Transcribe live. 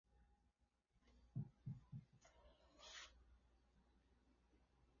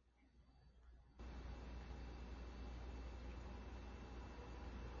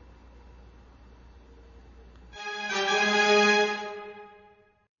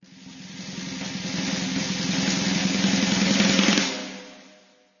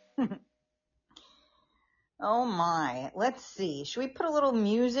Oh my. Let's see. Should we put a little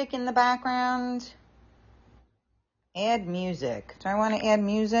music in the background? Add music. Do I want to add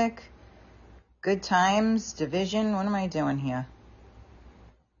music? Good times, division. What am I doing here?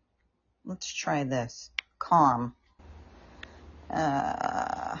 Let's try this. Calm.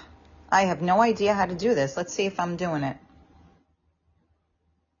 I have no idea how to do this. Let's see if I'm doing it.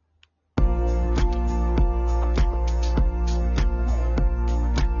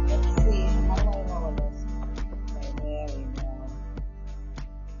 Let's see. How do I lower this? Okay, there we go.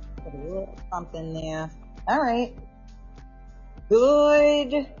 Put a little something there. All right.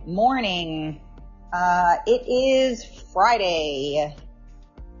 Good morning. It is Friday.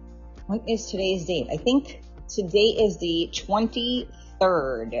 What is today's date? I think today is the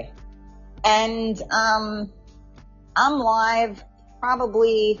 23rd. And I'm live.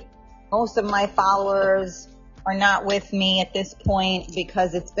 Probably most of my followers are not with me at this point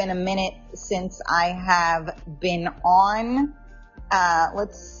because it's been a minute since I have been on.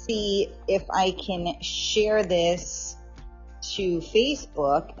 Let's see if I can share this to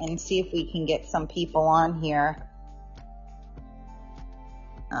Facebook and see if we can get some people on here.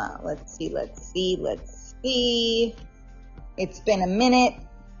 Let's see. It's been a minute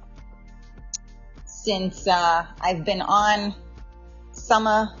since I've been on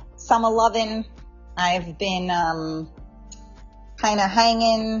summer loving. I've been kind of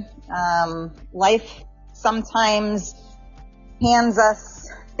hanging. Life sometimes hands us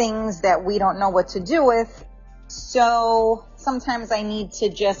things that we don't know what to do with. So sometimes I need to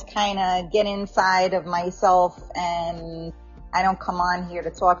just kind of get inside of myself, and I don't come on here to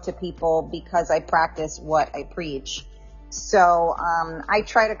talk to people because I practice what I preach. So I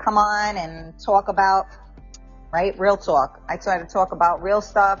try to come on and talk about, real talk. I try to talk about real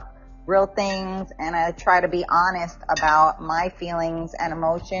stuff, real things, and I try to be honest about my feelings and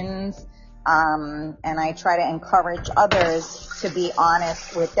emotions. And I try to encourage others to be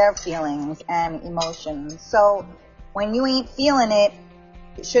honest with their feelings and emotions. So when you ain't feeling it,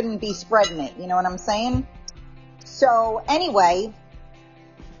 you shouldn't be spreading it. You know what I'm saying? So anyway,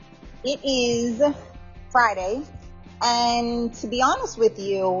 it is Friday. And to be honest with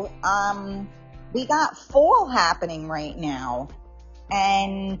you, we got fall happening right now.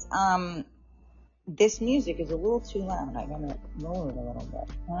 And this music is a little too loud. I'm going to lower it a little bit.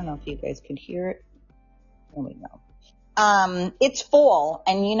 I don't know if you guys could hear it. There we go. It's fall.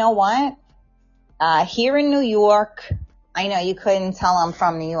 And you know what? Here in New York, I know you couldn't tell I'm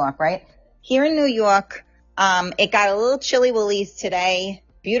from New York, right? Here in New York, it got a little chilly willies today.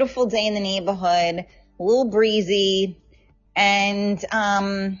 Beautiful day in the neighborhood. A little breezy. And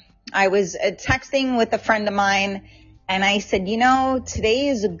I was texting with a friend of mine, and I said, today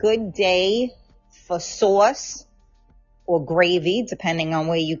is a good day for sauce or gravy, depending on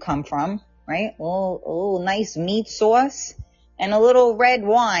where you come from, right? A little nice meat sauce and a little red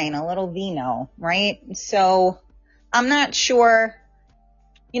wine, a little vino, right? So I'm not sure,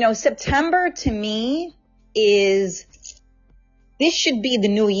 September to me this should be the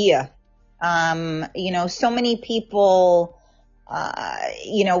new year. So many people,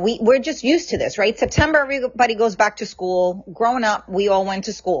 we're just used to this, right? September, everybody goes back to school. Growing up, we all went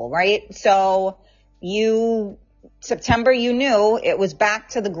to school, right? So September, you knew it was back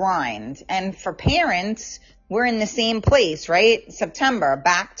to the grind. And for parents, we're in the same place, right? September,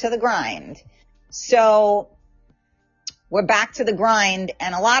 back to the grind. So we're back to the grind,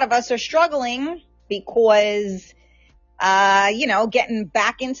 and a lot of us are struggling because getting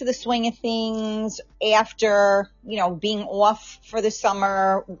back into the swing of things after, being off for the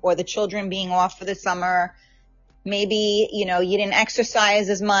summer, or the children being off for the summer. Maybe, you didn't exercise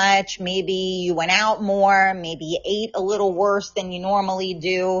as much. Maybe you went out more. Maybe you ate a little worse than you normally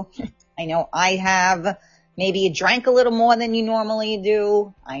do. I know I have. Maybe you drank a little more than you normally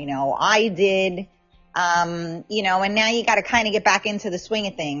do. I know I did. And now you got to kind of get back into the swing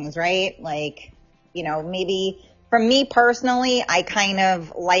of things, right? Like, maybe for me personally, I kind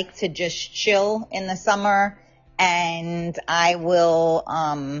of like to just chill in the summer, and I will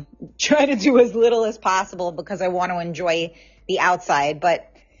try to do as little as possible because I want to enjoy the outside.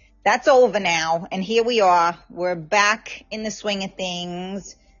 But that's over now, and here we are. We're back in the swing of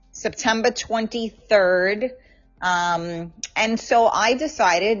things, September 23rd. And so I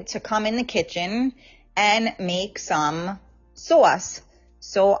decided to come in the kitchen and make some sauce.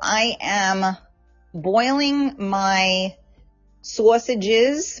 So I am boiling my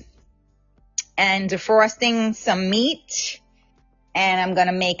sausages and defrosting some meat, and I'm going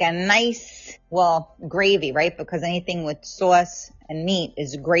to make a nice, gravy, right? Because anything with sauce and meat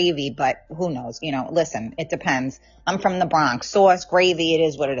is gravy, but who knows? Listen, it depends. I'm from the Bronx. Sauce, gravy, it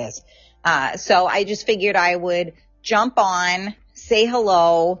is what it is. So I just figured I would jump on, say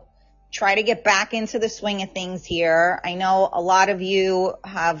hello, try to get back into the swing of things here. I know a lot of you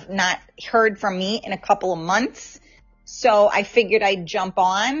have not heard from me in a couple of months, so I figured I'd jump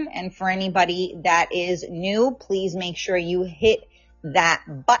on. And for anybody that is new, please make sure you hit that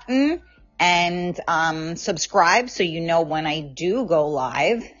button and subscribe so you know when I do go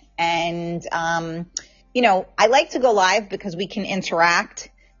live. And, I like to go live because we can interact.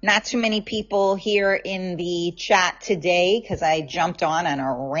 Not too many people here in the chat today because I jumped on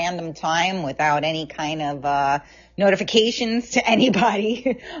a random time without any kind of notifications to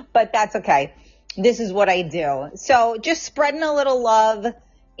anybody, but that's okay. This is what I do. So just spreading a little love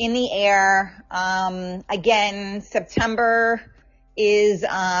in the air. Again, September is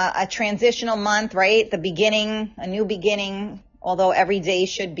a transitional month, right? The beginning, a new beginning, although every day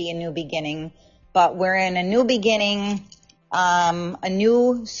should be a new beginning, but we're in a new beginning. A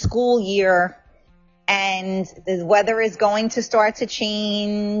new school year, and the weather is going to start to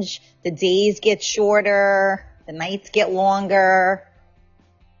change. The days get shorter, the nights get longer.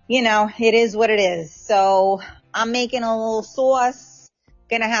 It is what it is. So I'm making a little sauce,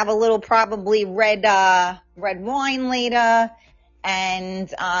 gonna have a little probably red wine later,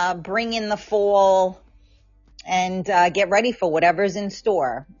 and bring in the fall and get ready for whatever's in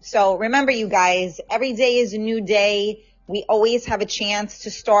store. So remember, you guys, every day is a new day. We always have a chance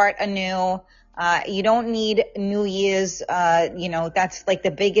to start anew. You don't need New Year's. That's like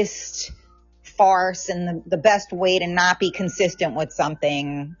the biggest farce and the best way to not be consistent with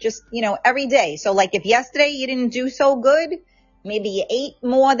something. Just, every day. So like if yesterday you didn't do so good, maybe you ate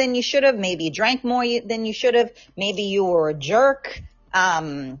more than you should have. Maybe you drank more than you should have. Maybe you were a jerk.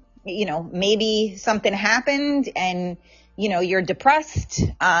 Maybe something happened and, you're depressed.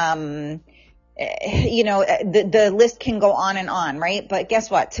 The list can go on and on, right? But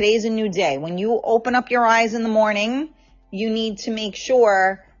guess what? Today's a new day. When you open up your eyes in the morning, you need to make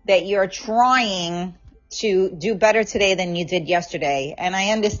sure that you're trying to do better today than you did yesterday. And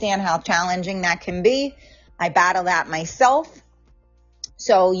I understand how challenging that can be. I battle that myself.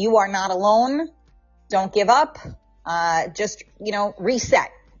 So you are not alone. Don't give up. Just,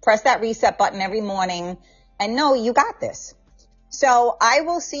 reset. Press that reset button every morning and know you got this. So I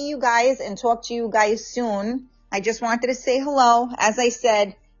will see you guys and talk to you guys soon. I just wanted to say hello, as I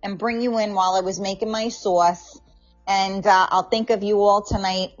said, and bring you in while I was making my sauce. And I'll think of you all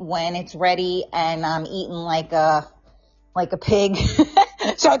tonight when it's ready and I'm eating like a pig.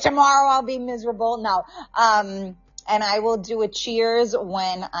 So tomorrow I'll be miserable. No. And I will do a cheers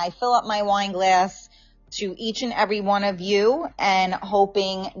when I fill up my wine glass to each and every one of you, and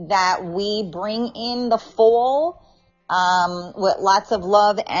hoping that we bring in the fall with lots of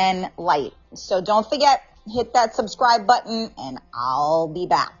love and light. So don't forget, hit that subscribe button and I'll be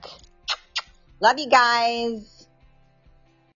back. Love you guys.